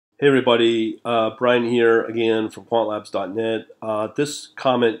Hey everybody, Brian here again from quantlabs.net. This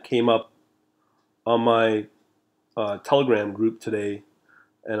comment came up on my Telegram group today,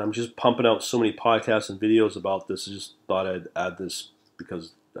 and I'm just pumping out so many podcasts and videos about this. I just thought I'd add this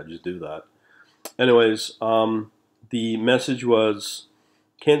because I just do that. Anyways, the message was,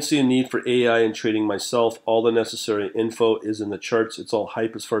 can't see a need for AI in trading myself. All the necessary info is in the charts. It's all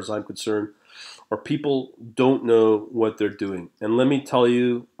hype as far as I'm concerned, or people don't know what they're doing. And let me tell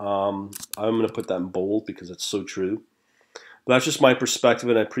you, I'm going to put that in bold because it's so true. But that's just my perspective,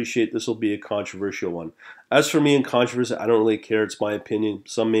 and I appreciate this will be a controversial one. As for me and controversy, I don't really care. It's my opinion.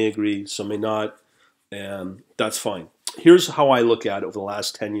 Some may agree, some may not, and that's fine. Here's how I look at it over the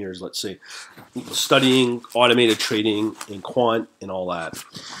last 10 years, let's say, studying automated trading in quant and all that.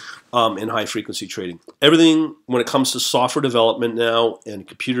 In high frequency trading. Everything when it comes to software development now and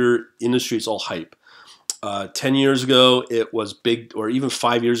computer industry, it's all hype. 10 years ago, it was big, or even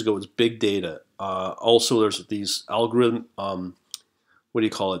 5 years ago, it was big data. Also, there's these algorithm, what do you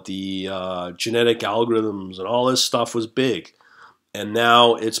call it? The genetic algorithms and all this stuff was big. And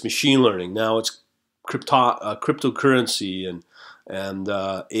now it's machine learning. Now it's cryptocurrency and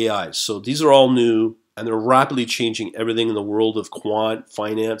AI. So these are all new. And they're rapidly changing everything in the world of quant,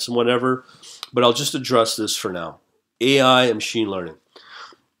 finance, and whatever. But I'll just address this for now. AI and machine learning.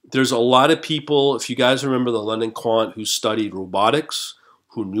 There's a lot of people, if you guys remember the London quant, who studied robotics,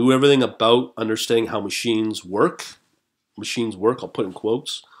 who knew everything about understanding how machines work. Machines work, I'll put in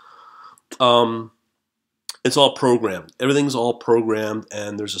quotes. It's all programmed. Everything's all programmed,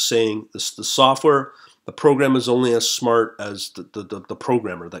 and there's a saying, the software, the program is only as smart as the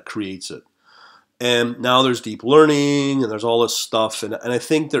programmer that creates it. And now there's deep learning, and there's all this stuff, and I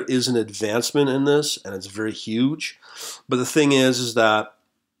think there is an advancement in this, and it's very huge. But the thing is that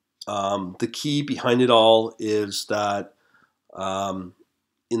the key behind it all is that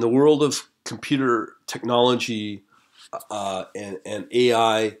in the world of computer technology and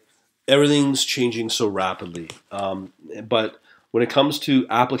AI, everything's changing so rapidly. But when it comes to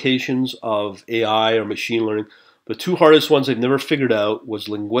applications of AI or machine learning, the two hardest ones I've never figured out was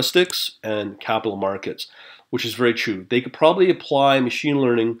linguistics and capital markets, which is very true. They could probably apply machine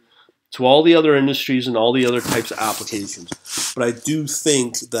learning to all the other industries and all the other types of applications. But I do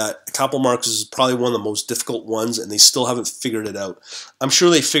think that capital markets is probably one of the most difficult ones, and they still haven't figured it out. I'm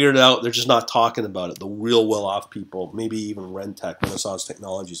sure they figured it out. They're just not talking about it. The real well-off people, maybe even Rentech, Renaissance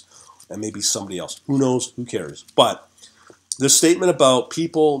Technologies, and maybe somebody else. Who knows? Who cares? But the statement about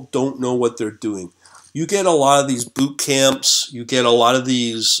people don't know what they're doing. You get a lot of these boot camps. You get a lot of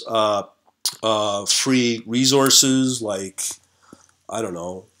these free resources like, I don't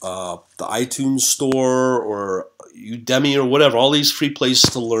know, the iTunes Store or Udemy or whatever. All these free places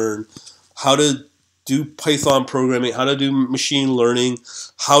to learn how to do Python programming, how to do machine learning,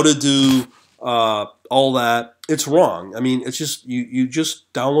 how to do all that. It's wrong. I mean, it's just you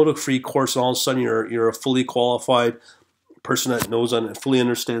just download a free course and all of a sudden you're a fully qualified person that knows and fully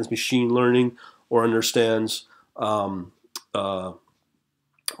understands machine learning or understands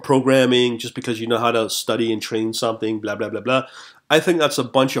programming just because you know how to study and train something, blah, blah, blah, blah. I think that's a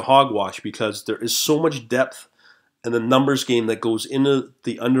bunch of hogwash because there is so much depth in the numbers game that goes into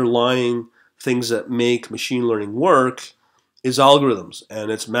the underlying things that make machine learning work is algorithms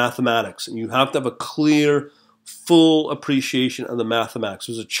and it's mathematics. And you have to have a clear, full appreciation of the mathematics.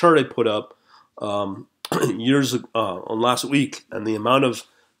 There's a chart I put up years on last week, and the amount of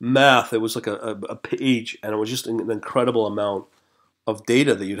math, it was like a page, and it was just an incredible amount of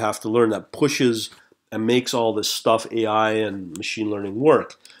data that you'd have to learn that pushes and makes all this stuff, AI and machine learning,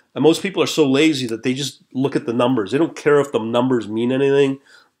 work. And most people are so lazy that they just look at the numbers. They don't care if the numbers mean anything,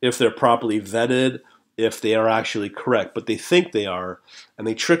 if they're properly vetted, if they are actually correct, but they think they are, and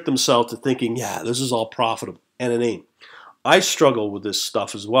they trick themselves to thinking, yeah, this is all profitable, and it ain't. I struggle with this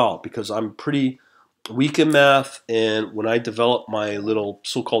stuff as well because I'm pretty weak in math, and when I develop my little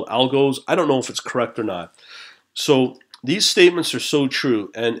so-called algos, I don't know if it's correct or not. So these statements are so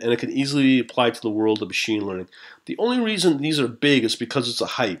true, and it can easily be applied to the world of machine learning. The only reason these are big is because it's a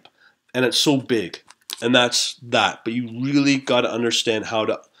hype, and it's so big, and that's that. But you really got to understand how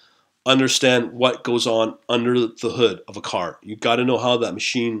to understand what goes on under the hood of a car. You got to know how that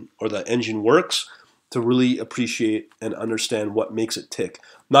machine or that engine works to really appreciate and understand what makes it tick.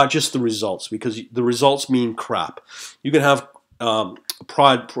 Not just the results, because the results mean crap. You can have GitHub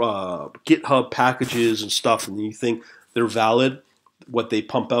packages and stuff, and you think they're valid, what they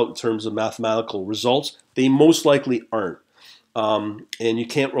pump out in terms of mathematical results. They most likely aren't. And you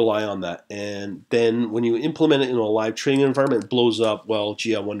can't rely on that. And then when you implement it in a live training environment, it blows up. Well,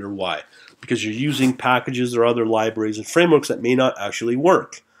 gee, I wonder why. Because you're using packages or other libraries and frameworks that may not actually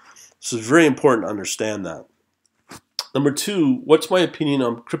work. So it's very important to understand that. Number two, what's my opinion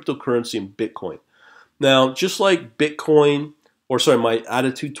on cryptocurrency and Bitcoin? Now, just like Bitcoin, or sorry, my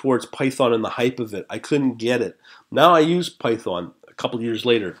attitude towards Python and the hype of it, I couldn't get it. Now I use Python a couple of years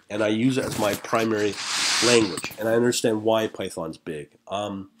later, and I use it as my primary language, and I understand why Python's big.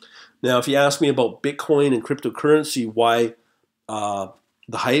 Now, if you ask me about Bitcoin and cryptocurrency, why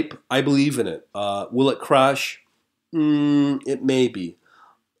the hype, I believe in it. Will it crash? It may be.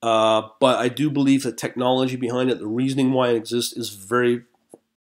 But I do believe the technology behind it, the reasoning why it exists, is very